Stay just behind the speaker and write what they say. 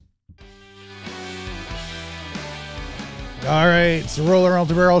All right, it's the Roller Around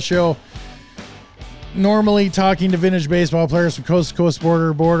the Barrel show. Normally talking to vintage baseball players from coast to coast, border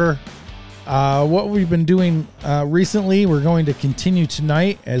to border. What we've been doing recently, we're going to continue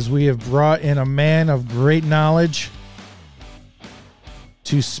tonight as we have brought in a man of great knowledge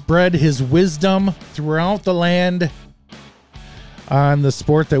to spread his wisdom throughout the land on the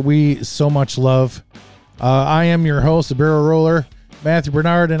sport that we so much love. I am your host, the Barrel Roller, Matthew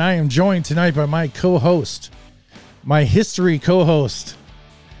Bernard, and I am joined tonight by my co-host, my history co-host,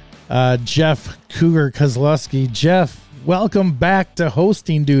 Jeff Cougar Kozlowski. Jeff, welcome back to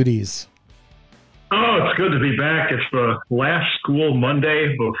hosting duties. Oh, it's good to be back. It's the last school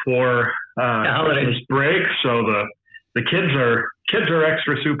Monday before Christmas break, so the kids are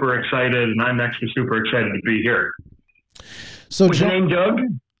extra super excited, and I'm extra super excited to be here. So, was your name Doug?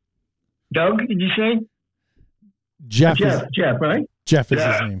 Doug, did you say? Jeff, right? Jeff is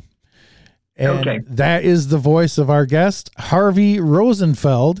his name. And that is the voice of our guest, Harvey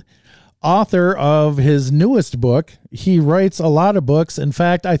Rosenfeld, author of his newest book. He writes a lot of books. In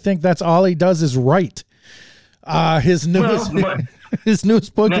fact, I think that's all he does is write. His newest book is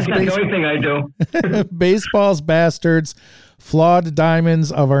the only thing I do. Baseball's Bastards, Flawed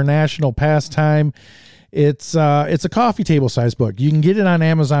Diamonds of Our National Pastime. It's a coffee table size book. You can get it on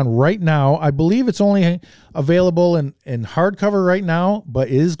Amazon right now. I believe it's only available in hardcover right now, but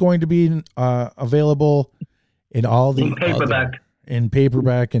it is going to be available in all the in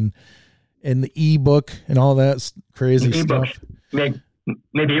paperback and in the ebook and all that crazy stuff. Maybe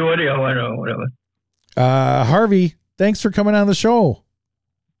audio, I don't know, whatever. Harvey, thanks for coming on the show.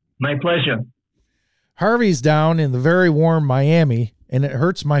 My pleasure. Harvey's down in the very warm Miami, and it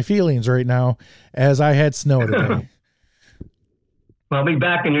hurts my feelings right now as I had snow today. Well, I'll be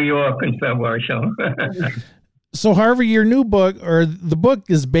back in New York in February, so. So, Harvey, your new book, or the book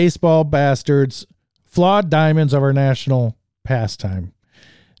is Baseball Bastards, Flawed Diamonds of Our National Pastime.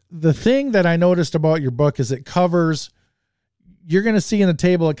 The thing that I noticed about your book is it covers, you're going to see in the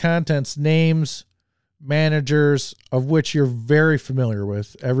table of contents, names, managers of which you're very familiar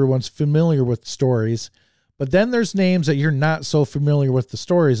with. Everyone's familiar with stories. But then there's names that you're not so familiar with the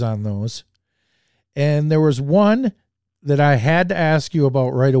stories on those. And there was one that I had to ask you about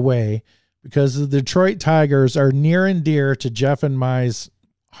right away because the Detroit Tigers are near and dear to Jeff and my's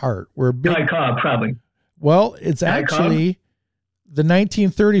heart. We're big. Ty Cobb, probably. Well, it's actually the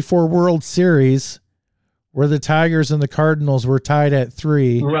 1934 World Series where the Tigers and the Cardinals were tied at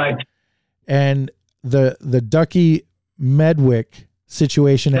 3. Right. And the Ducky Medwick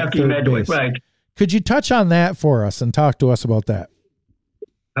situation at third base. Right. Could you touch on that for us and talk to us about that?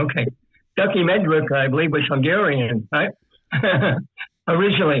 Okay. Ducky Medwick, I believe, was Hungarian, right?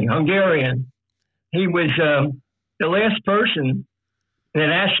 Originally Hungarian. He was the last person in the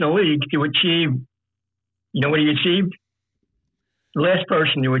National League to achieve, you know what he achieved? The last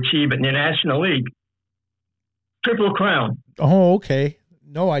person to achieve it in the National League. Triple Crown. Oh, okay.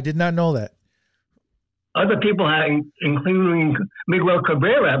 No, I did not know that. Other people, including Miguel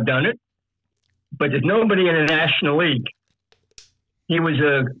Cabrera, have done it. But there's nobody in the National League. He was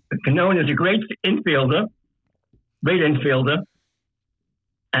known as a great infielder,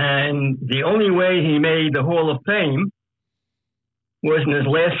 and the only way he made the Hall of Fame was in his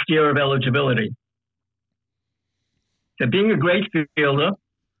last year of eligibility. So being a great fielder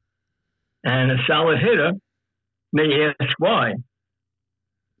and a solid hitter, may ask why.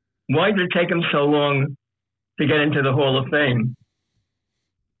 Why did it take him so long to get into the Hall of Fame?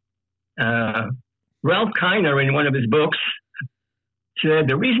 Ralph Kiner, in one of his books, said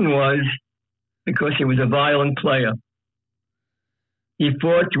the reason was because he was a violent player. He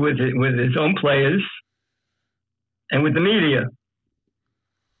fought with his own players and with the media.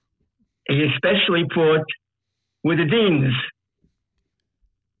 He especially fought with the Deans.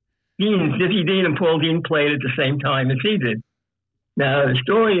 Dizzy Dean and Paul Dean played at the same time as he did. Now, the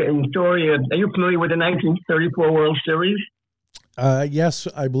story of, are you familiar with the 1934 World Series? Yes,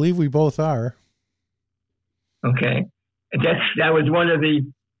 I believe we both are. Okay. That was one of the,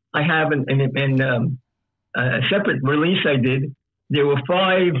 I have in a separate release I did, there were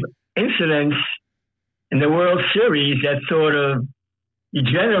 5 incidents in the World Series that sort of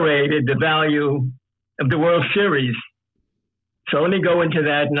degenerated the value of the World Series. So let me go into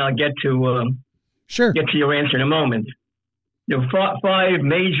that and I'll get to your answer in a moment. There were 5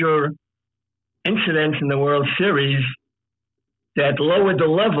 major incidents in the World Series that lowered the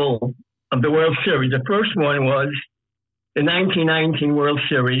level of the World Series. The first one was the 1919 World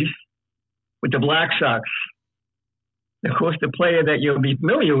Series with the Black Sox. Of course, the player that you'll be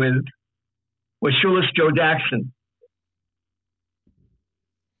familiar with was Shoeless Joe Jackson.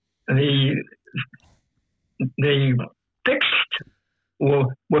 The pick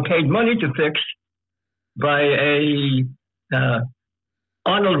were paid money to fix by a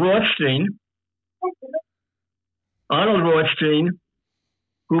Arnold Rothstein,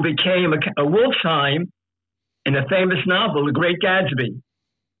 who became a Wolfsheim in a famous novel, The Great Gatsby.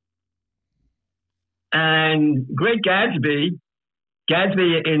 And Great Gatsby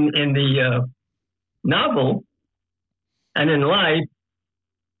in the novel and in life,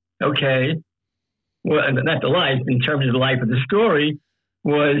 okay, well, not the life, in terms of the life of the story,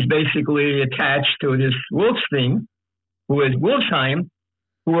 was basically attached to this Wolfsheim, who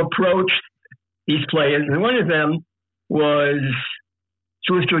approached these players, and one of them was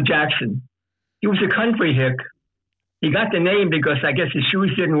Shoeless Joe Jackson. He was a country hick. He got the name because I guess his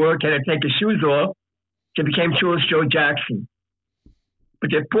shoes didn't work, had to take his shoes off, so he became Shoeless Joe Jackson. But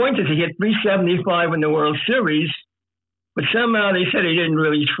the point is he hit 375 in the World Series, but somehow they said he didn't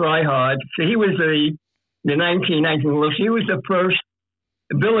really try hard. So he was the 1919 World Series. He was the first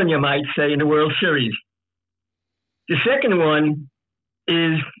villain, you might say, in the World Series. The second one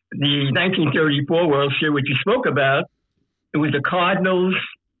is the 1934 World Series, which you spoke about. It was the Cardinals,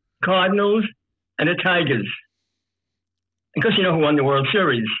 and the Tigers. Because you know who won the World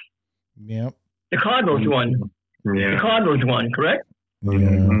Series? Yep. The Cardinals won. Yeah. The Cardinals won, correct?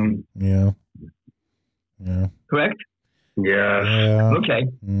 Yeah. Correct? Yeah. Okay.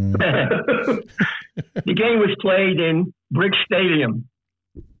 The game was played in Brick Stadium.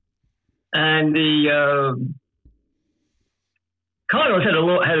 And the Cardinals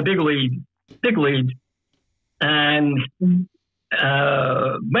had a big lead. And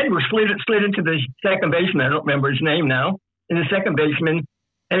Medwick slid into the second baseman. I don't remember his name now. In the second baseman,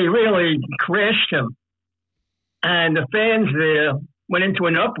 and he really crashed him. And the fans there went into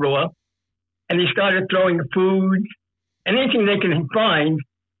an uproar, and he started throwing food, anything they can find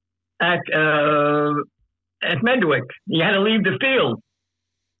at Medwick. He had to leave the field.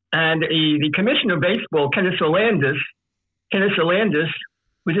 And the commissioner of baseball, Kenneth Solandis,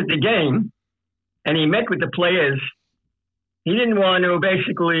 was at the game, and he met with the players. He didn't want to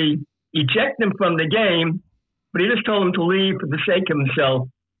basically eject them from the game, but he just told them to leave for the sake of himself.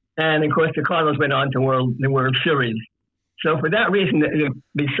 And, of course, the Cardinals went on to the World Series. So for that reason,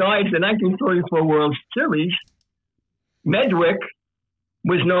 besides the 1934 World Series, Medwick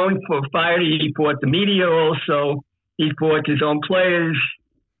was known for fighting. He fought the media also. He fought his own players.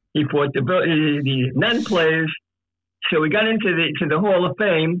 He fought the non-players. So he got into the Hall of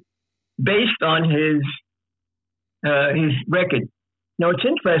Fame based on his record. Now, it's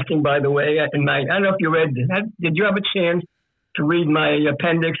interesting, by the way, I don't know if you read, did you have a chance to read my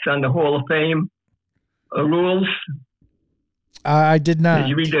appendix on the Hall of Fame rules? I did not. Did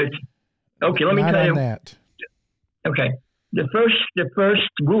you read it? Okay, let me tell you. That. Okay. The first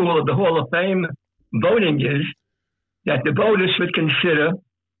rule of the Hall of Fame voting is that the voters should consider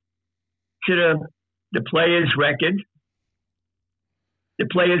the player's record, the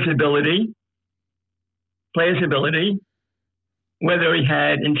player's ability, whether he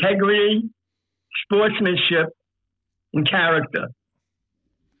had integrity, sportsmanship, and character,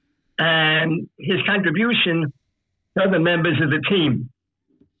 and his contribution to other members of the team.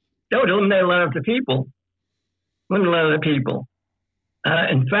 That would eliminate a lot of the people. In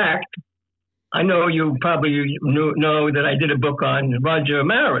fact, I know you probably know that I did a book on Roger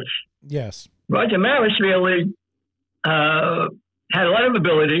Maris. Yes. Roger Maris really had a lot of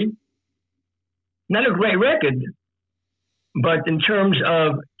ability, not a great record, but in terms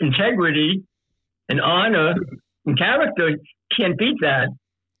of integrity and honor and character, can't beat that.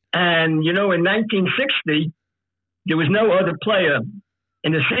 And, in 1960, there was no other player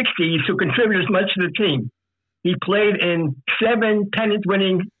in the 60s who contributed as much to the team. He played in 7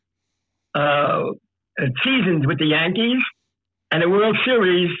 pennant-winning seasons with the Yankees and a World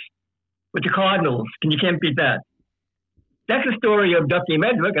Series with the Cardinals. You can't beat that. That's the story of Ducky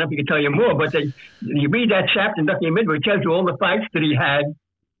Medwick. I don't know if he can tell you more, but you read that chapter in Ducky Medwick, it tells you all the fights that he had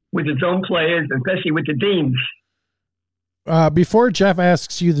with his own players, especially with the Deans. Before Jeff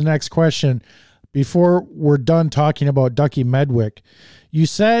asks you the next question, before we're done talking about Ducky Medwick, you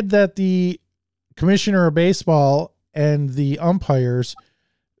said that the commissioner of baseball and the umpires,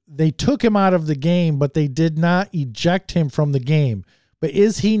 they took him out of the game, but they did not eject him from the game. But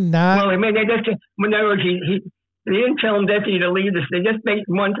is he not? Well, they didn't tell him that to leave this. They just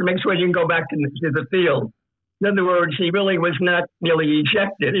wanted to make sure he didn't go back to the field. In other words, he really was not really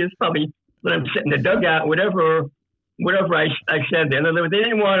ejected. He was probably let him sit in the dugout, whatever I said there. In other words, they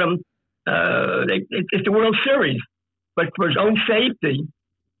didn't want him. It's the World Series, but for his own safety,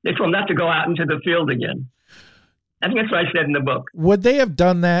 they told him not to go out into the field again. I think that's what I said in the book. Would they have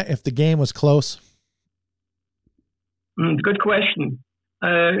done that if the game was close? Good question.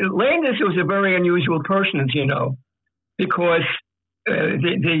 Landis was a very unusual person, as you know, because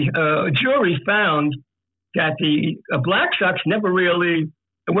the jury found that the Black Sox never really,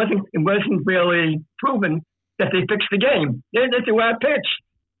 it wasn't really proven that they fixed the game. They were out pitch,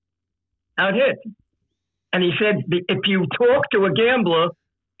 out hit. And he said, if you talk to a gambler,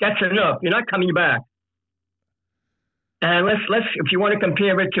 that's enough. You're not coming back. And let's if you want to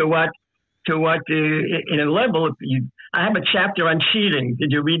compare it to what in a level, I have a chapter on cheating.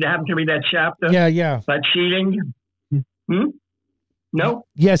 Did you happen to read that chapter? Yeah. About cheating? No?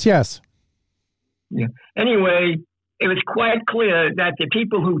 Yes. Yeah. Anyway, it was quite clear that the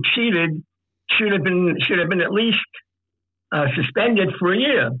people who cheated should have been at least suspended for a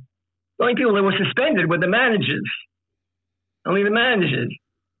year. The only people that were suspended were the managers. Only the managers.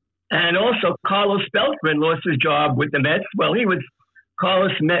 And also, Carlos Beltran lost his job with the Mets. Well, he was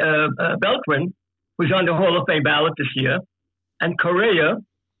Carlos Beltran, who's on the Hall of Fame ballot this year, and Correa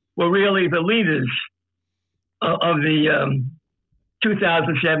were really the leaders of the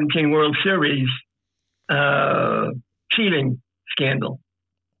 2017 World Series cheating scandal.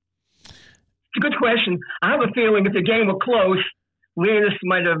 It's a good question. I have a feeling if the game were close, Landis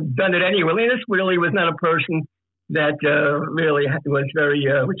might have done it anyway. Landis really was not a person that really was very,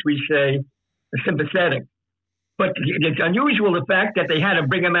 which we say, sympathetic. But it's unusual the fact that they had to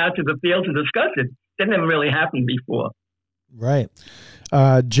bring him out to the field to discuss it. That never really happened before. Right.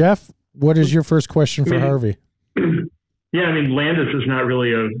 Jeff, what is your first question for Harvey? Yeah, I mean, Landis is not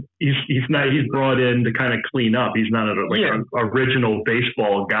really he's brought in to kind of clean up. He's not an original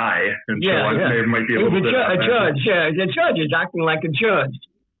baseball guy. And so there might be a little bit. A judge, the judge is acting like a judge.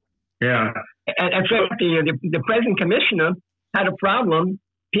 Yeah. And in fact, the present commissioner had a problem.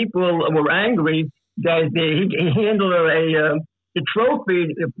 People were angry that he handled the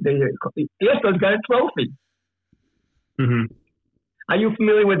trophy. The Astros got a trophy. Mm-hmm. Are you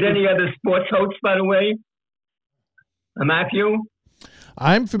familiar with any other sports hoax, by the way? Matthew?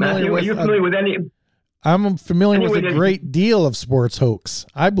 I'm familiar with. Are you familiar with any? I'm familiar with a great deal of sports hoax.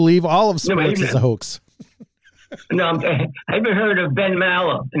 I believe all of sports is a hoax. No, I haven't heard of Ben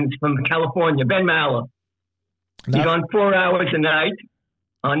Maller from California. Ben Maller. He's on 4 hours a night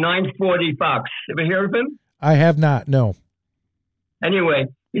on 940 Fox. Ever hear of him? I have not, no. Anyway,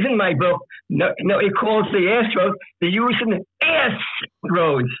 he's in my book. No, he calls the Astros, they're using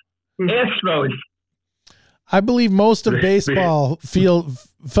Astros. Astros. I believe most of baseball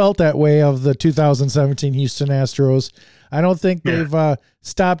felt that way of the 2017 Houston Astros. I don't think they've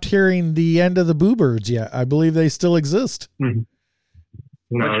stopped hearing the end of the Boo Birds yet. I believe they still exist. Mm-hmm.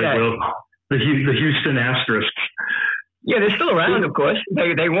 No, they will. The Houston Asterisks. Yeah, they're still around, of course.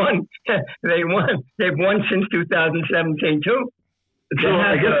 They won. They won. They've won since 2017 too. So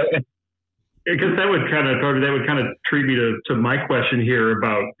I guess that would kind of treat me to my question here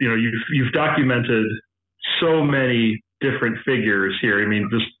about, you've documented so many different figures here. I mean,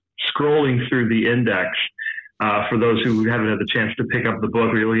 just scrolling through the index, for those who haven't had the chance to pick up the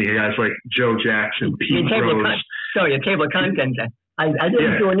book, we're looking at guys like Joe Jackson, Pete Rose. Sorry, a table of contents. I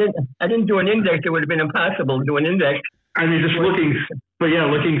didn't do an index. It would have been impossible to do an index. I mean, just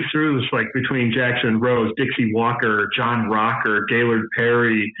looking through this, like between Jackson Rose, Dixie Walker, John Rocker, Gaylord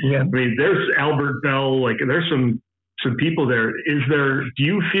Perry. Yeah. I mean, there's Albert Bell. Like, there's some people there. Do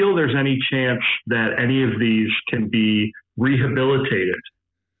you feel there's any chance that any of these can be rehabilitated?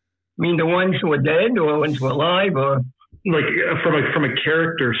 I mean, the ones who are dead or the ones who are alive, or like from a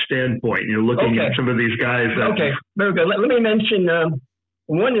character standpoint, looking at some of these guys. Okay, very good. Let me mention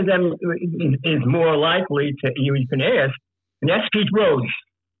one of them is more likely to you can ask, and that's Pete Rose.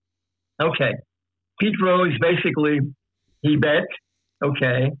 Okay, Pete Rose basically he bet.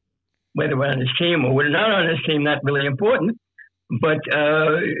 Okay, whether we're on his team or we're not on his team, not really important. But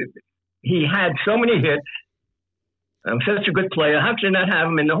he had so many hits. Such a good player. How could you not have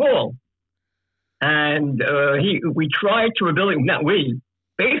him in the Hall? And we tried to rehabilitate,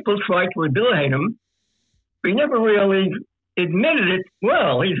 baseball tried to rehabilitate him, but he never really admitted it.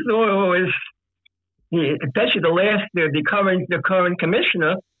 Well, he's always, especially the current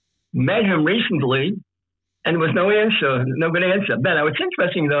commissioner met him recently, and there was no answer, no good answer. But it's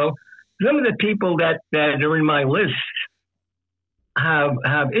interesting though, some of the people that are in my list have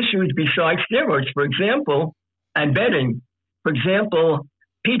issues besides steroids, for example, and betting. For example,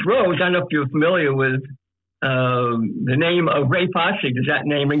 Pete Rose, I don't know if you're familiar with the name of Ray Fossey. Does that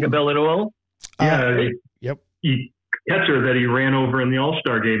name ring a bell at all? Yeah. Yep. Catcher that he ran over in the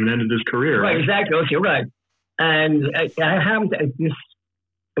All-Star game and ended his career. Right, exactly. Okay, right. And it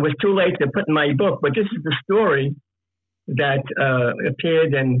was too late to put in my book, but this is the story that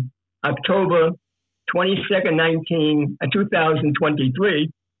appeared in October 22nd,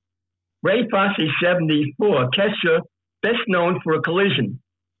 2023. Ray Fosse, 74. Kesher, best known for a collision.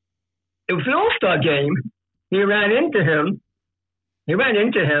 It was an all-star game. He ran into him.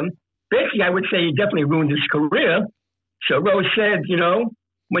 Basically, I would say he definitely ruined his career. So Rose said,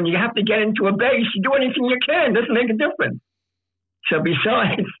 when you have to get into a base, you do anything you can. It doesn't make a difference. So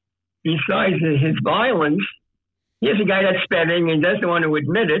besides his violence, here's a guy that's betting and doesn't want to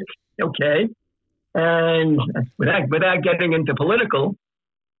admit it. Okay. And without getting into political,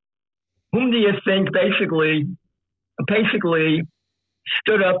 whom do you think basically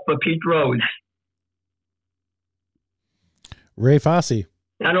stood up for Pete Rose? Ray Fosse.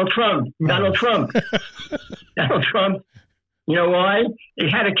 Donald Trump. Donald Trump. You know why? He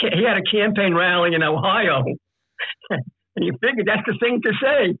had a campaign rally in Ohio, and you figured that's the thing to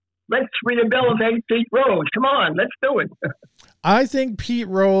say. Let's rehabilitate Pete Rose. Come on, let's do it. I think Pete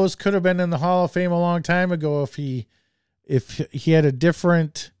Rose could have been in the Hall of Fame a long time ago if he had a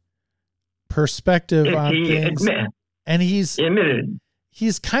different perspective on things. And he's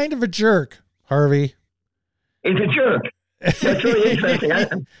kind of a jerk, Harvey. He's a jerk. That's really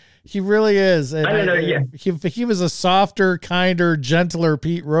interesting. He really is. And I don't know. Yeah. If he was a softer, kinder, gentler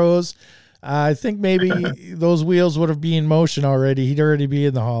Pete Rose, I think maybe those wheels would have been in motion already. He'd already be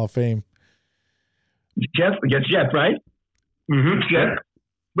in the Hall of Fame. Jeff, right? Mm-hmm. Jeff,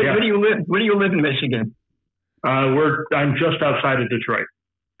 where do you live? Where do you live in Michigan? I'm just outside of Detroit.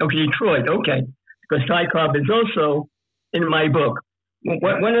 Okay, Detroit. Okay, because Ty Cobb is also in my book.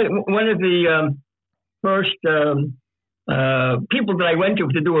 One of the first people that I went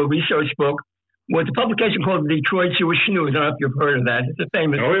to do a research book was a publication called the Detroit Jewish News. I don't know if you've heard of that. It's a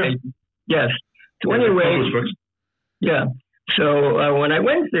famous paper. Yes. So anyway, yeah. So when I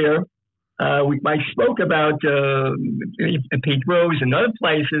went there, I spoke about Pete Rose and other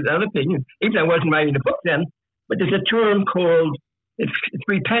places, other things. Even I wasn't writing the book then, but there's a term called it's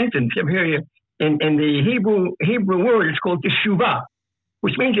repentance. In the Hebrew word, it's called teshuvah,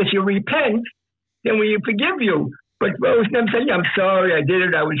 which means if you repent, then we forgive you. But Rose never said, "I'm sorry, I did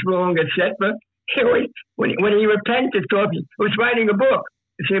it, I was wrong," etc. When he repented, he was writing a book.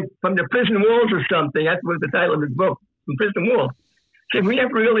 From the prison walls or something. That was the title of his book, From Prison Walls. So we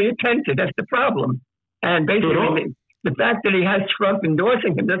never really repented. That's the problem. And basically, the fact that he has Trump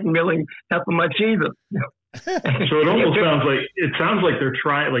endorsing him doesn't really help him much either. So it almost sounds like they're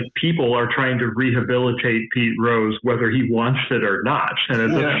trying, like people are trying to rehabilitate Pete Rose, whether he wants it or not.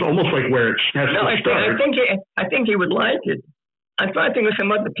 And it's almost like where it has to start. I think he would like it. I'm talking with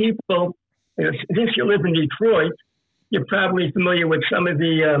some other people. Since you live in Detroit, you're probably familiar with some of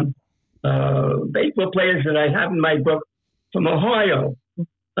the baseball players that I have in my book from Ohio.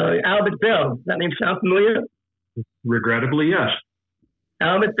 Albert Bell. Does that name sound familiar? Regrettably, yes.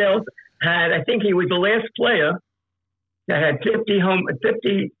 Albert Bell I think he was the last player that had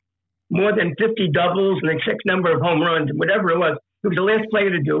more than 50 doubles and a fixed number of home runs, whatever it was. He was the last player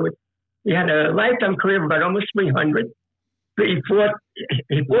to do it. He had a lifetime career of about almost 300. But he fought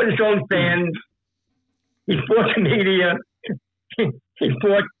his own fans. He fought the media. He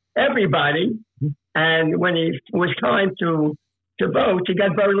fought everybody. And when it was time to vote, he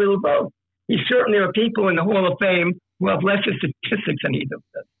got very little vote. Certainly are people in the Hall of Fame who have lesser statistics than he does.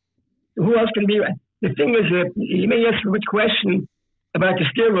 Who else can be? The thing is that you may ask a good question about the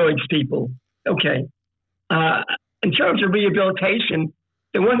steroids people. Okay. In terms of rehabilitation,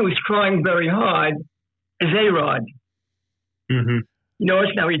 the one who's trying very hard is A-Rod. Mm-hmm. You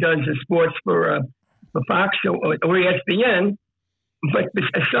notice now he does the sports for Fox or ESPN, but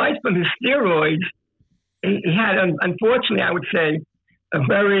aside from his steroids, he had, unfortunately, I would say, a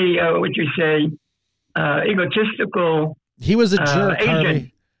very, egotistical. He was a jerk, agent.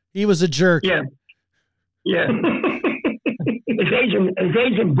 Harvey. He was a jerk. Yeah. His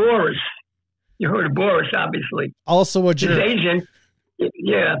agent Boris. You heard of Boris, obviously. Also a jerk. His agent,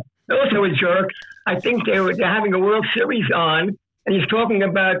 also a jerk. I think they're having a World Series on, and he's talking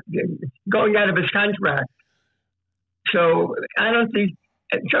about going out of his contract. So I don't think,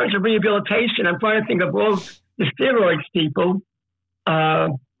 in terms of rehabilitation, I'm trying to think of all the steroids people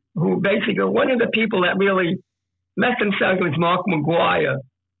who basically, one of the people that really messed themselves was Mark McGuire,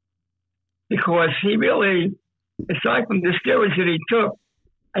 because he really, aside from the steroids that he took,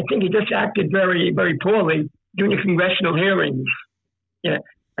 I think he just acted very, very poorly during the congressional hearings. Yeah.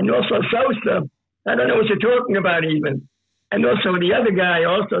 And also Sosa, I don't know what you're talking about even. And also the other guy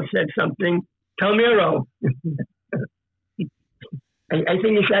also said something, Palmiro. I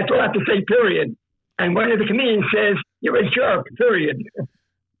think that's all I have to say, period. And one of the comedians says, "You're a jerk," period.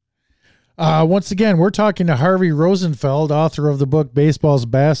 Once again, we're talking to Harvey Rosenfeld, author of the book Baseball's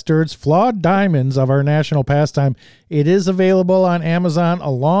Bastards, Flawed Diamonds of Our National Pastime. It is available on Amazon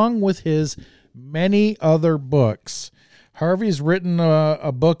along with his many other books. Harvey's written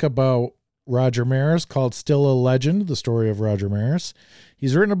a book about Roger Maris called Still a Legend, the story of Roger Maris.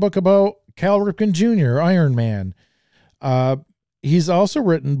 He's written a book about Cal Ripken Jr., Iron Man. He's also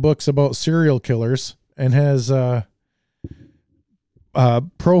written books about serial killers and has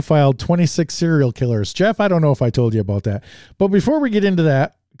profiled 26 serial killers. Jeff, I don't know if I told you about that. But before we get into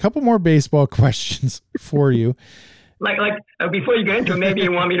that, a couple more baseball questions for you. Before you get into it, maybe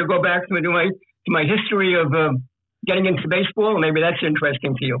you want me to go back to my history of getting into baseball. Maybe that's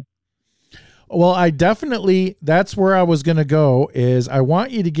interesting to you. Well, that's where I was going to go, is I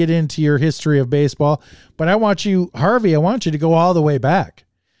want you to get into your history of baseball, but Harvey, I want you to go all the way back.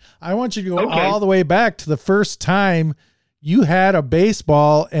 I want you to go all the way back to the first time you had a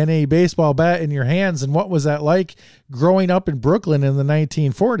baseball and a baseball bat in your hands. And what was that like growing up in Brooklyn in the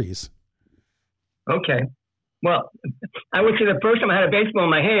 1940s? Okay. Well, I would say the first time I had a baseball in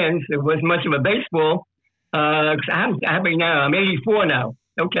my hands, it wasn't much of a baseball. I'm 84 now.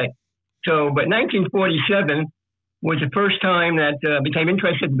 Okay. So, but 1947 was the first time that I became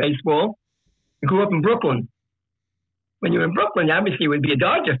interested in baseball. I grew up in Brooklyn. When you were in Brooklyn, obviously you would be a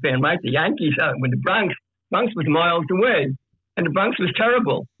Dodger fan, right? The Yankees, when the Bronx was miles away, and the Bronx was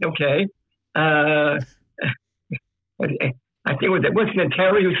terrible. Okay. I think it wasn't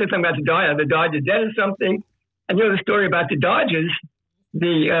Terry who said something about the Dodgers dead or something. And you know the story about the Dodgers,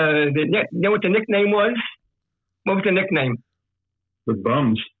 you know what the nickname was? What was the nickname? The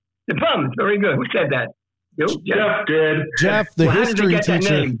Bums. The Bums. Very good. Who said that? You? Jeff did. Jeff, the history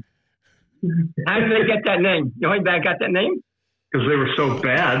teacher. How did they get that name? You know how they got that name? Because they were so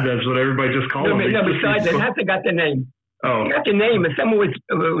bad. That's what everybody just called them. No, besides that, how they got the name? Oh. They got the name, and someone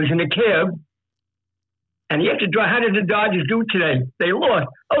was in a cab, and he had to drive. How did the Dodgers do today? They lost.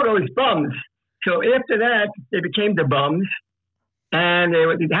 Oh, those Bums. So after that, they became the Bums, and they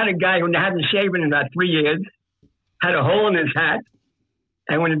had a guy who hadn't shaven in about 3 years, had a hole in his hat,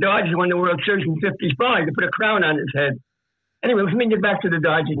 and when the Dodgers won the World Series in '55, they put a crown on his head. Anyway, let me get back to the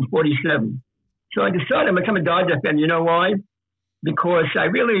Dodgers in '47. So I decided to become a Dodger fan. You know why? Because I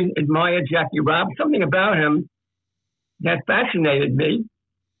really admired Jackie Robinson. Something about him that fascinated me.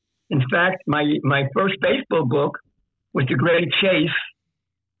 In fact, my first baseball book was The Great Chase,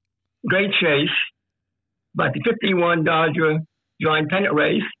 about the 51 Dodger Giant pennant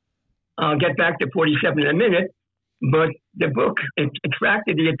race. I'll get back to 47 in a minute. But the book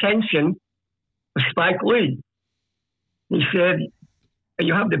attracted the attention of Spike Lee. He said,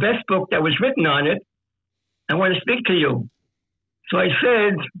 "You have the best book that was written on it. I want to speak to you." So I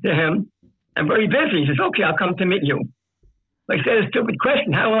said to him, "I'm very busy." He says, "Okay, I'll come to meet you." I said a stupid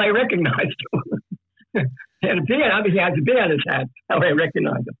question. How will I recognize you? And obviously has a bee on his hat. How will I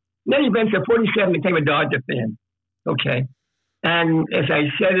recognize him? And then he went to 47, became a Dodger fan. Okay. And as I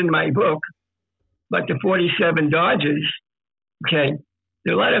said in my book, about the 47 Dodgers, okay,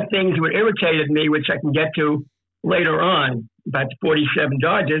 there are a lot of things that irritated me, which I can get to later on about the 47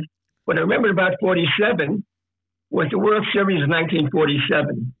 Dodgers. What I remember about 47 was the World Series of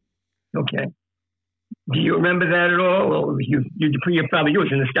 1947. Okay. Do you remember that at all? Well, you probably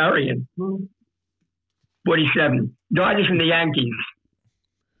was an historian. 47. Dodgers and the Yankees.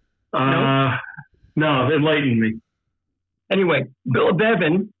 No, enlighten me. Anyway, Bill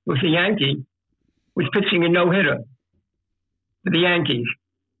Bevan was a Yankee, was pitching a no-hitter for the Yankees.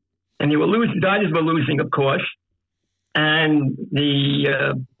 And they were losing. The Dodgers were losing, of course. And it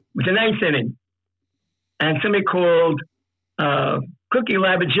was the ninth inning. And somebody called Cookie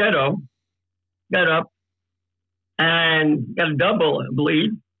Lavagetto got up and got a double, I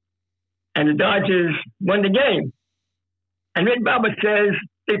believe. And the Dodgers won the game. And Rick Barber says,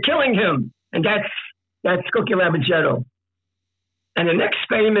 "They're killing him." And that's Cookie Lavagetto. And the next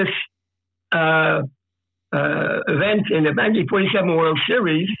famous event in the 1947 World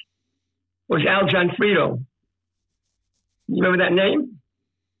Series was Al Gianfrido. You remember that name?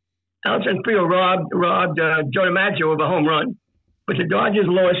 Al Gianfrido robbed Joe DiMaggio of a home run, but the Dodgers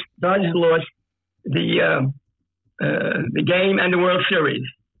lost the game and the World Series.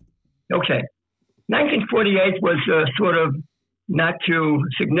 Okay. 1948 was sort of not too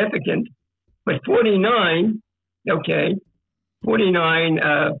significant, but 49, okay, 49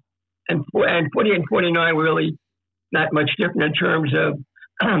 and 40 and 49 were really not much different in terms of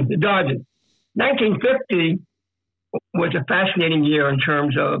the Dodgers. 1950 was a fascinating year in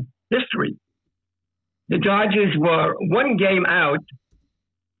terms of history. The Dodgers were one game out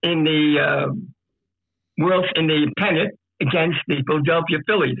in the pennant against the Philadelphia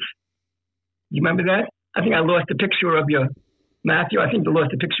Phillies. You remember that? I think I lost a picture of your, Matthew, I think I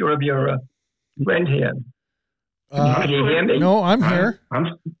lost a picture of your friend here. Can you hear me? No, I'm here.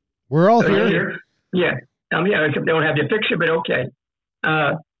 We're all here. Yeah, I'm here. Except they don't have your picture, but okay.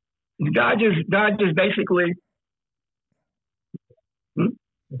 Dodgers basically, he's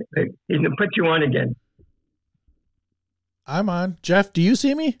going to put you on again. I'm on. Jeff, do you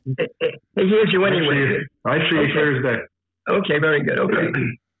see me? He hears you anyway. I see you Thursday. Okay, very good. Okay,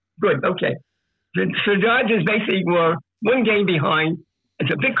 good. Okay. So Dodgers basically were one game behind. It's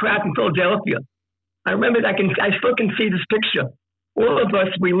a big crowd in Philadelphia. I remember I still can see this picture. All of us,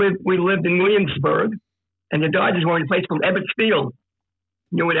 we lived in Williamsburg, and the Dodgers were in a place called Ebbets Field.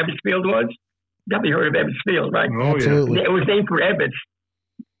 You know what Ebbets Field was? You probably heard of Ebbets Field, right? Oh, absolutely. Yeah. It was named for Ebbets.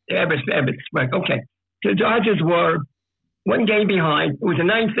 Ebbets, right? Okay. So the Dodgers were one game behind. It was the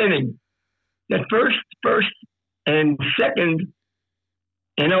ninth inning. That first and second,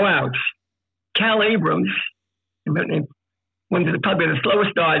 and no outs. Cal Abrams, one of probably the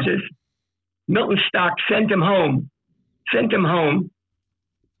slowest Dodgers, Milton Stock sent him home,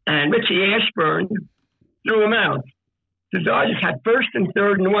 and Richie Ashburn threw him out. The Dodgers had first and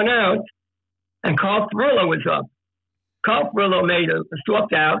third and one out, and Carl Furillo was up. Carl Furillo made a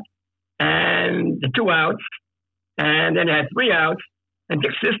swapped out and the 2 outs, and then they had 3 outs, and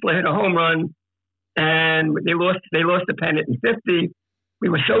Dick Sisler hit a home run, and they lost the pennant in 50. We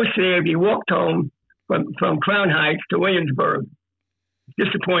were so sad we walked home from Crown Heights to Williamsburg,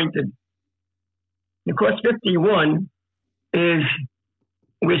 disappointed. Of course, 51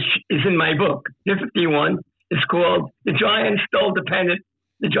 which is in my book. 51 is called "The Giants Stole the Pennant."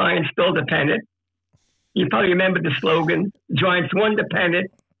 The Giants stole the pennant. You probably remember the slogan: "The Giants won the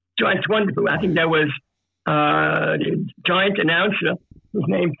pennant." Giants won the. I think that was the Giants announcer, whose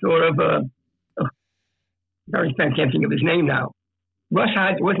name sort of I can't think of his name now. Russ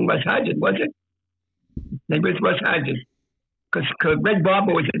Hodges, wasn't Russ Hodges, was it? Maybe it was Russ Hodges. Because Red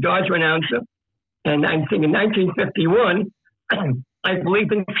Barber was the Dodger announcer. And I think in 1951, I believe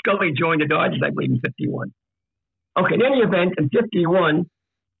Vince Scully joined the Dodgers, I believe, in 51. Okay, in any event, in 51,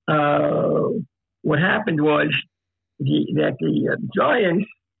 what happened was that the Giants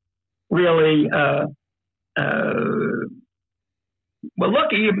really were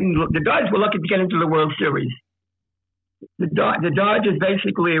lucky. The Dodgers were lucky to get into the World Series. The Dodgers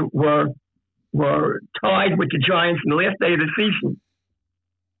basically were tied with the Giants in the last day of the season.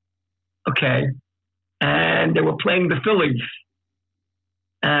 Okay. And they were playing the Phillies.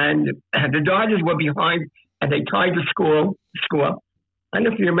 And the Dodgers were behind, and they tied the score. I don't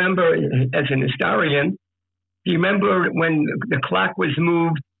know if you remember, as an historian, do you remember when the clock was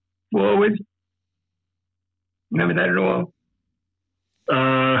moved forward? Remember that at all?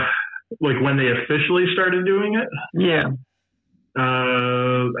 Like when they officially started doing it? Yeah.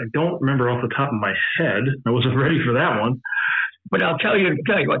 I don't remember off the top of my head. I wasn't ready for that one. But I'll tell you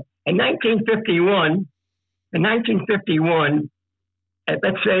what. In 1951,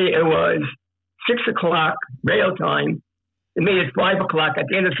 let's say it was 6 o'clock rail time. It made it 5 o'clock at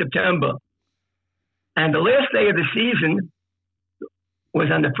the end of September. And the last day of the season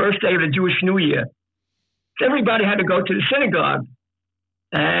was on the first day of the Jewish New Year. So everybody had to go to the synagogue.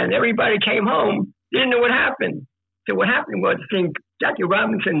 And everybody came home, didn't know what happened. So what happened was, I think Jackie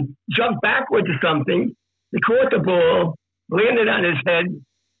Robinson jumped backwards or something. He caught the ball, landed on his head,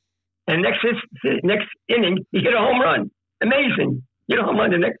 and next inning, he hit a home run. Amazing. Hit a home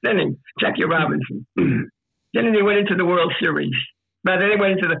run the next inning, Jackie Robinson. Then they went into the World Series. Rather, they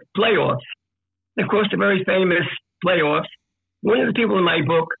went into the playoffs. And of course, the very famous playoffs. One of the people in my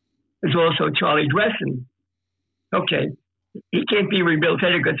book is also Charlie Dressen. Okay. He can't be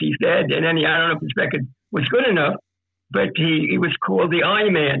rehabilitated because he's dead. And I don't know if his record was good enough, but he was called the I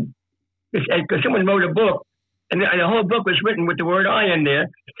Man. Because someone wrote a book, and the whole book was written with the word I in there.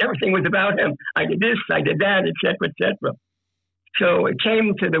 Everything was about him. I did this, I did that, et cetera. So it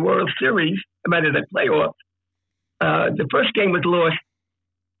came to the World Series, rather the playoffs. The first game was lost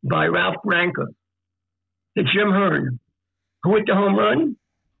by Ralph Branca to Jim Hearn. Who hit the home run?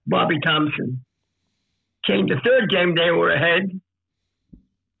 Bobby Thompson. Came the third game, they were ahead.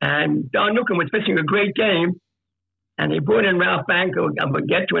 And Don Newcomb was pitching a great game. And they brought in Ralph Branca. I'm going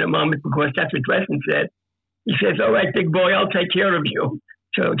to get to in a moment because that's what Dressen said. He says, all right, big boy, I'll take care of you.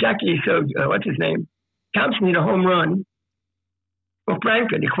 So what's his name? Thompson hit a home run. Well,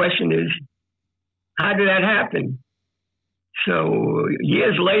 Branca, the question is, how did that happen? So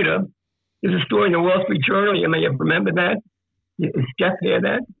years later, there's a story in the Wall Street Journal. You may have remembered that. Is Jeff hear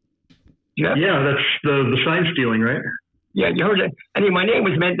that? Jeff? Yeah, that's the sign stealing, right? Yeah, you heard it. Anyway, my name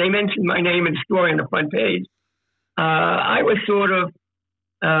was they mentioned my name in the story on the front page. I was sort of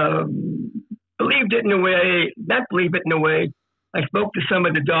believed it in a way, not believe it in a way. I spoke to some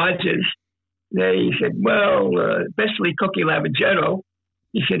of the Dodgers. They said, well, especially Cookie Lavagetto,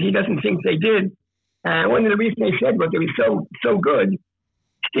 he said he doesn't think they did. One of the reasons they said was they were so good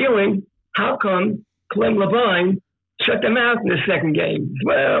stealing. How come Clem Levine shut them out in the second game?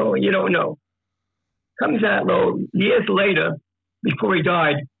 Well, you don't know. Comes out, though, years later, before he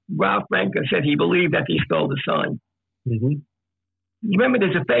died, Ralph Branca said he believed that he stole the sign. Mm-hmm. You remember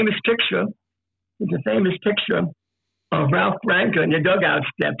there's a famous picture of Ralph Branca in the dugout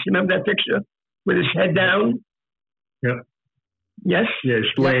steps. You remember that picture with his head down? Yep. Yes? Yeah,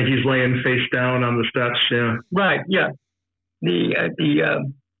 he's laying face down on the steps, yeah. Right, yeah. The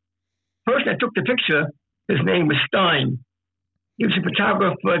person that took the picture, his name was Stein. He was a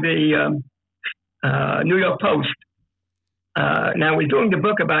photographer for the New York Post. Now, we're doing the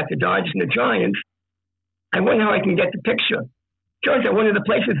book about the Dodgers and the Giants. I wonder how I can get the picture. Turns out one of the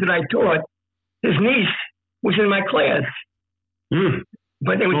places that I taught, his niece was in my class.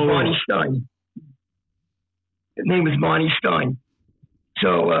 But it was Barney Stein. His name was Barney Stein.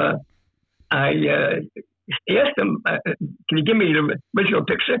 So I asked him, can you give me the original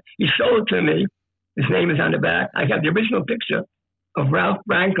picture? He sold it to me. His name is on the back. I have the original picture of Ralph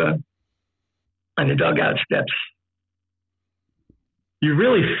Branca on the dugout steps. You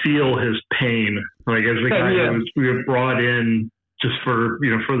really feel his pain, like as the guy who was brought in just for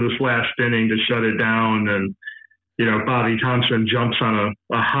this last inning to shut it down, and Bobby Thompson jumps on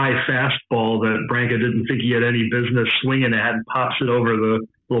a high fastball that Branca didn't think he had any business swinging at, and pops it over the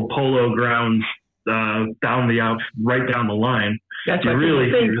little polo grounds down the out, right down the line. That's what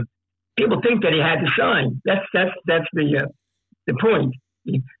people think that he had to sign. That's the point.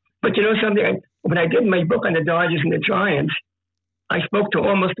 But you know something? When I did my book on the Dodgers and the Giants, I spoke to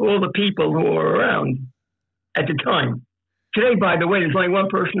almost all the people who were around at the time. Today, by the way, there's only one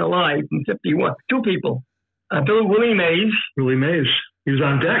person alive from 51. Two people. Willie Mays. Willie Mays. He was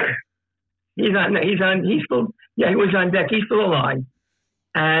on deck. He was on deck. He's still alive.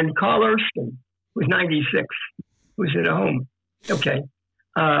 And Carl Erskine, who's 96, who's at home. Okay.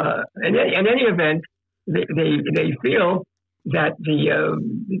 In any event, they feel that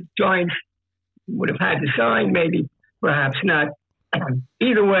the Giants would have had to sign, maybe, perhaps not.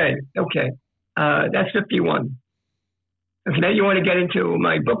 Either way, okay. That's 51. Okay, now you want to get into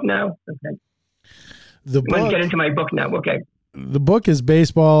my book now? Okay. You want to get into my book now? Okay. The book is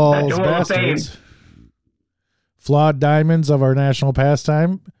Baseball's Bastards. Flawed Diamonds of Our National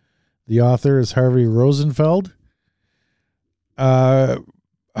Pastime. The author is Harvey Rosenfeld.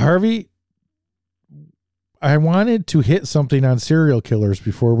 Harvey, I wanted to hit something on serial killers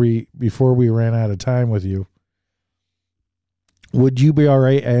before we ran out of time with you. Would you be all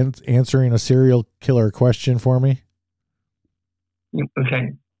right answering a serial killer question for me?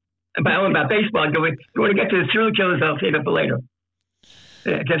 Okay. About baseball, do you want to get to the serial killers? I'll save it for later.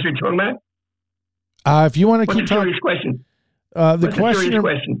 That's what you're talking about? If you want to keep talking. What's the serious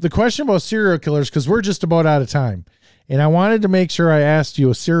question? The question about serial killers, because we're just about out of time. And I wanted to make sure I asked you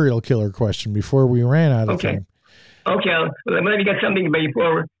a serial killer question before we ran out of time. Okay, let me get something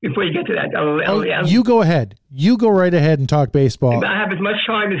before you get to that. You go ahead. You go right ahead and talk baseball. I have as much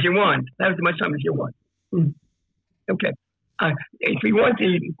time as you want. Okay. If we want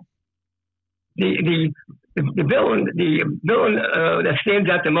the villain that stands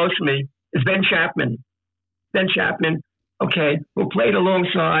out the most for me is Ben Chapman. Ben Chapman, okay, who played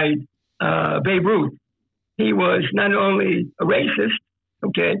alongside Babe Ruth. He was not only a racist,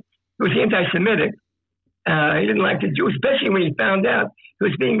 okay, he was anti-Semitic. He didn't like the Jews, especially when he found out he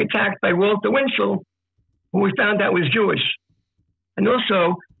was being attacked by Walter Winchell, who we found out was Jewish. And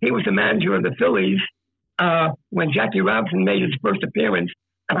also, he was the manager of the Phillies when Jackie Robinson made his first appearance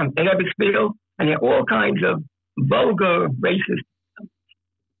at Ebbets Field, and he had all kinds of vulgar racist.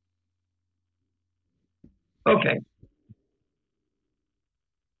 Okay.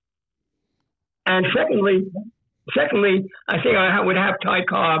 And secondly, I think I would have take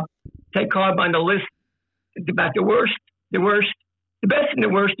Cobb on the list about the best and the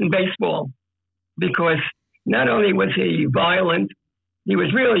worst in baseball, because not only was he violent, he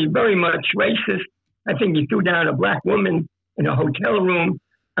was really very much racist. I think he threw down a black woman in a hotel room,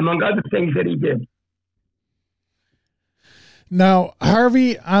 among other things that he did. Now,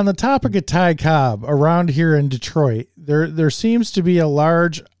 Harvey, on the topic of Ty Cobb, around here in Detroit, there seems to be a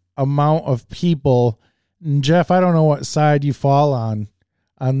large amount of people, and Jeff, I don't know what side you fall on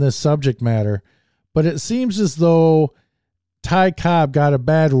this subject matter, but it seems as though Ty Cobb got a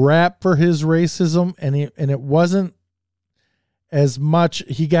bad rap for his racism, and it wasn't as much,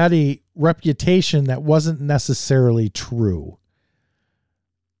 he got a reputation that wasn't necessarily true.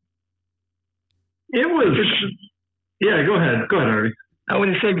 It was. Yeah, go ahead. Go ahead, Harvey. I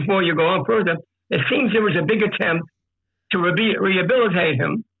want to say before you go on further, it seems there was a big attempt to rehabilitate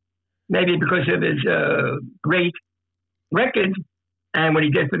him, maybe because of his great record and what he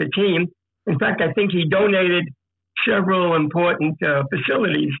did for the team. In fact, I think he donated several important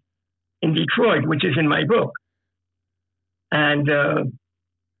facilities in Detroit, which is in my book. And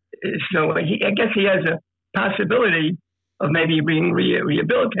so I guess he has a possibility of maybe being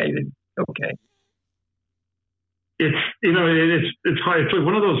rehabilitated. Okay. It's hard. It's like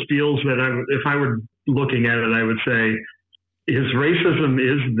one of those deals that if I were looking at it, I would say his racism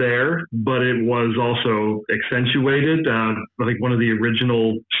is there, but it was also accentuated. I think one of the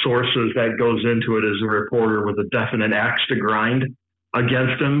original sources that goes into it is a reporter with a definite axe to grind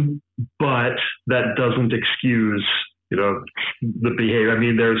against him, but that doesn't excuse, the behavior. I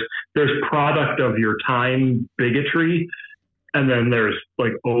mean, there's product of your time bigotry, and then there's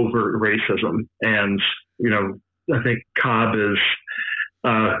like overt racism. And, I think Cobb is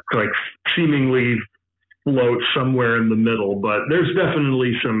like seemingly floats somewhere in the middle, but there's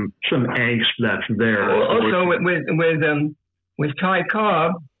definitely some angst that's there. Also, with Ty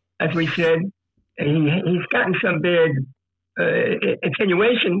Cobb, as we said, he's gotten some bad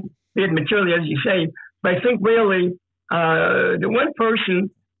attenuation, bad material, as you say. But I think really the one person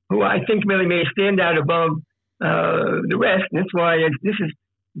who I think really may stand out above the rest, and that's why this is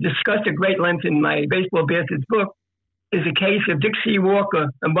discussed at great length in my Baseball Bastards book, is a case of Dixie Walker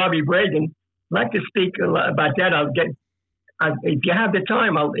and Bobby Bragan. I'd like to speak a lot about that. If you have the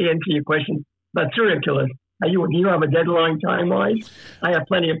time, I'll answer your question about serial killers. Do you have a deadline time-wise? I have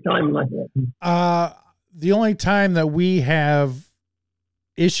plenty of time like that. The only time that we have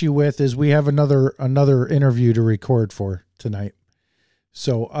issue with is we have another interview to record for tonight.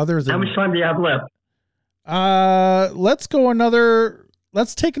 So other than how much time do you have left?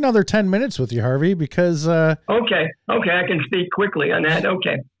 Let's take another 10 minutes with you, Harvey, because okay, I can speak quickly on that.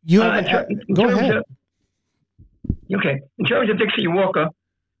 Okay, go ahead. In terms of Dixie Walker,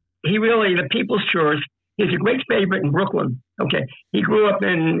 he really the people's choice. He's a great favorite in Brooklyn. Okay, he grew up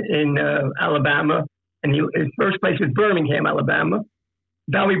in Alabama, and his first place was Birmingham, Alabama.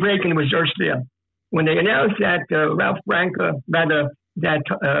 Bobby Bragan was just there. When they announced that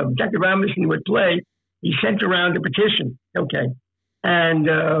Jackie Robinson would play, he sent around a petition. Okay. And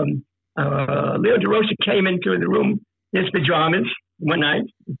Leo DeRosa came into the room in his pajamas one night.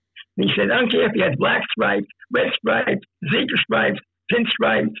 And he said, I don't care if he has black stripes, red stripes, zebra stripes,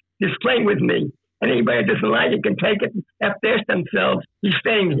 pinstripes, just playing with me. And anybody that doesn't like it can take it, F-dash themselves. He's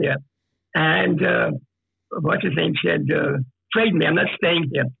staying here. And what's his name said, trade me, I'm not staying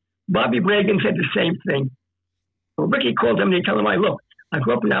here. Bobby Bragan said the same thing. Well, Ricky called him and he told him, look, I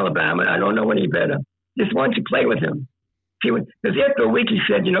grew up in Alabama. I don't know any better. Just why don't you play with him? Because after a week, he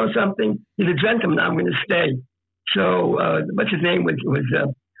said, something? He's a gentleman. I'm going to stay. So what's his name was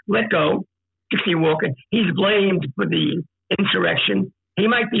let go, Dixie Walker. He's blamed for the insurrection. He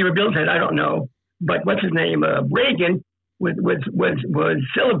might be rehabilitated. I don't know. But what's his name? Reagan was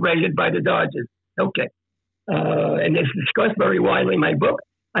celebrated by the Dodgers. Okay. And it's discussed very widely in my book.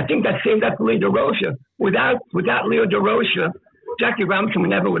 I think that saved up for Leo DeRosa. Without Leo DeRosa, Jackie Robinson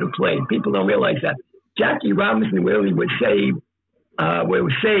never would have played. People don't realize that. Jackie Robinson really would save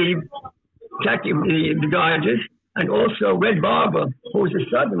Jackie the Dodgers, and also Red Barber, who was a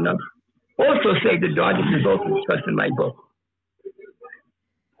Southerner, also saved the Dodgers. Is also discussed in my book.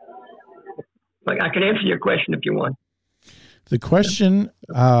 Like I can answer your question if you want. The question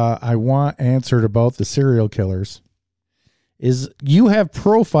I want answered about the serial killers is you have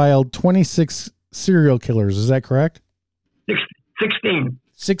profiled 26 serial killers. Is that correct? 16.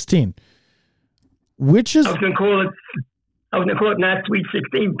 16. Which is... I was going to call it not Sweet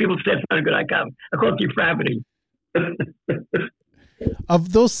 16. People said it's not a good idea. I call it depravity.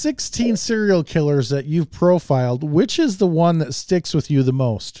 Of those 16 serial killers that you've profiled, which is the one that sticks with you the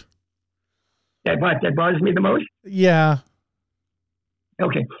most? That bothers me the most? Yeah.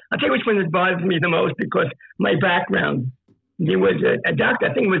 Okay. I'll tell you which one that bothers me the most because my background. He was a doctor.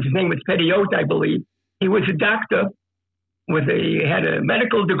 I think his name was Pettiot, I believe. He was a doctor had a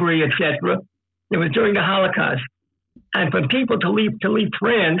medical degree, etc. It was during the Holocaust. And for people to leave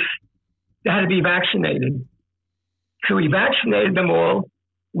France, they had to be vaccinated. So he vaccinated them all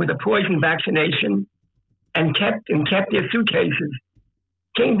with a poison vaccination and kept their suitcases.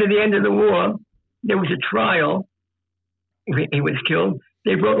 Came to the end of the war. There was a trial. He was killed.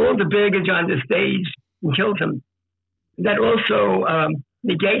 They brought all the baggage on the stage and killed him. That also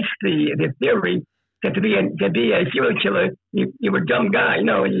negates the theory that to be a serial killer, you were a dumb guy.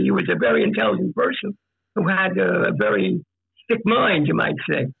 No, he was a very intelligent person who had a very thick mind, you might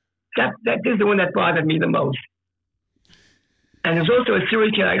say. That is the one that bothered me the most. And there's also a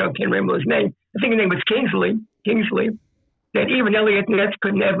serial killer, I can't remember his name. I think his name was Kingsley, that even Elliot Ness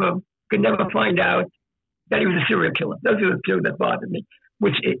could never find out that he was a serial killer. Those are the two that bothered me,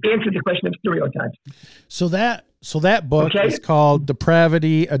 which answered the question of stereotypes. So that book is called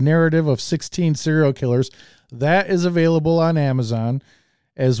Depravity, a Narrative of 16 Serial Killers. That is available on Amazon,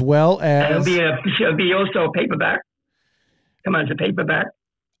 as well as... It'll be also a paperback. Come on, it's a paperback.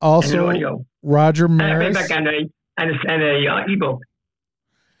 Also, Roger Maris. And a ebook.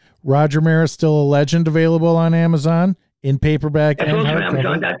 Roger Maris, Still a Legend, available on Amazon in paperback and hardcover.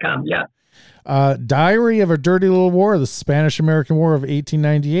 Amazon.com, yeah. Diary of a Dirty Little War, the Spanish-American War of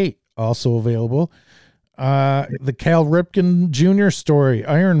 1898, also available. The Cal Ripken Jr. story,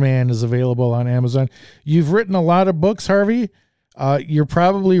 Iron Man, is available on Amazon. You've written a lot of books, Harvey. You're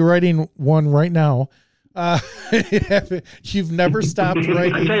probably writing one right now. You've never stopped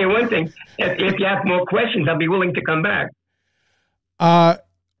writing. I'll tell you one thing. If you have more questions, I'll be willing to come back.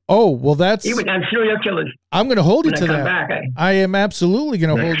 Well, that's... Even on serial killers. I'm going to hold you to that. I am absolutely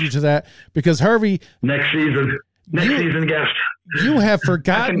going to hold you to that, because Harvey... Next season guest. You have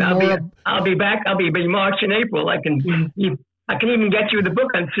forgotten more... I'll be back. I'll be March and April. I can even get you the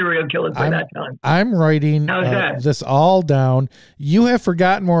book on serial killers by that time. I'm writing this all down. You have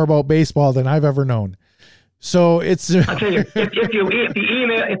forgotten more about baseball than I've ever known. So it's... I'll tell you,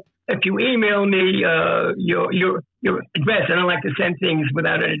 if you email me your address, I don't like to send things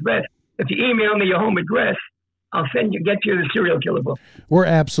without an address. If you email me your home address, I'll get you the serial killer book. We're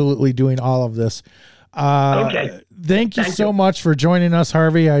absolutely doing all of this. Okay. Thank you so much for joining us,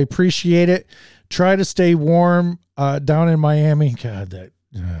 Harvey. I appreciate it. Try to stay warm down in Miami. God, that.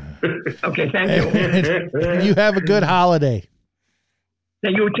 Okay, thank you. And you have a good holiday.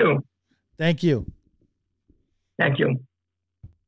 You too. Thank you. Thank you.